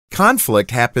Conflict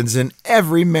happens in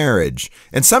every marriage,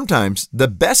 and sometimes the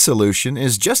best solution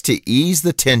is just to ease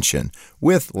the tension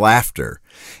with laughter.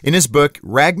 In his book,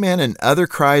 Ragman and Other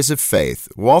Cries of Faith,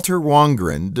 Walter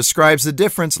Wangerin describes the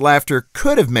difference laughter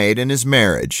could have made in his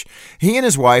marriage. He and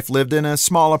his wife lived in a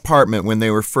small apartment when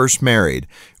they were first married.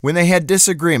 When they had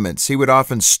disagreements, he would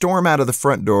often storm out of the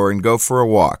front door and go for a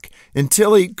walk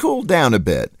until he cooled down a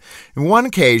bit. On one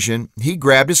occasion, he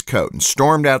grabbed his coat and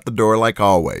stormed out the door like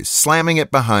always, slamming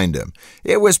it behind him.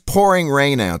 It was pouring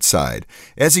rain outside.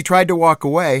 As he tried to walk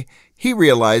away, he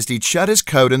realized he'd shut his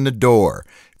coat in the door.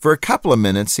 For a couple of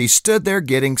minutes, he stood there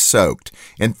getting soaked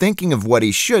and thinking of what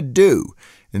he should do.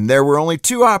 And there were only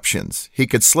two options. He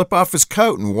could slip off his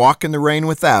coat and walk in the rain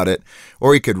without it,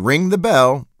 or he could ring the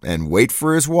bell and wait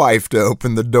for his wife to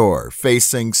open the door,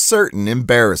 facing certain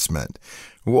embarrassment.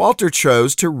 Walter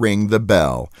chose to ring the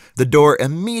bell. The door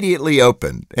immediately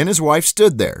opened, and his wife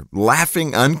stood there,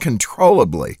 laughing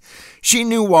uncontrollably. She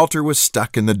knew Walter was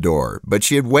stuck in the door, but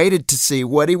she had waited to see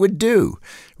what he would do.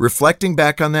 Reflecting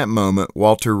back on that moment,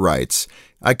 Walter writes,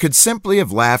 "I could simply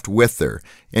have laughed with her,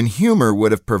 and humor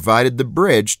would have provided the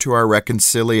bridge to our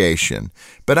reconciliation.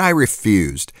 But I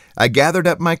refused. I gathered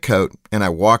up my coat, and I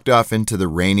walked off into the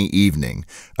rainy evening,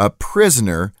 a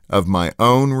prisoner of my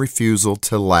own refusal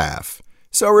to laugh."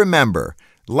 So remember,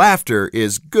 laughter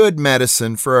is good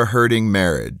medicine for a hurting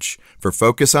marriage. For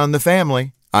Focus on the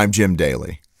Family, I'm Jim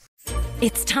Daly.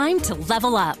 It's time to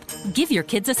level up. Give your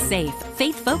kids a safe,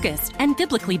 faith-focused, and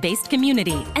biblically based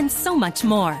community, and so much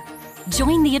more.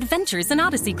 Join the Adventures in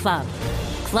Odyssey Club.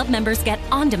 Club members get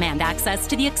on-demand access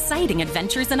to the exciting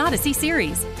Adventures in Odyssey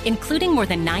series, including more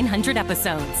than 900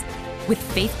 episodes. With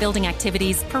faith-building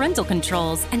activities, parental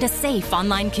controls, and a safe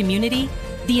online community,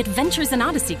 the Adventures in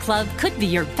Odyssey Club could be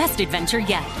your best adventure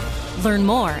yet. Learn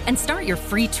more and start your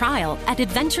free trial at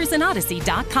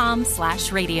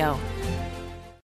adventuresinodyssey.com/radio.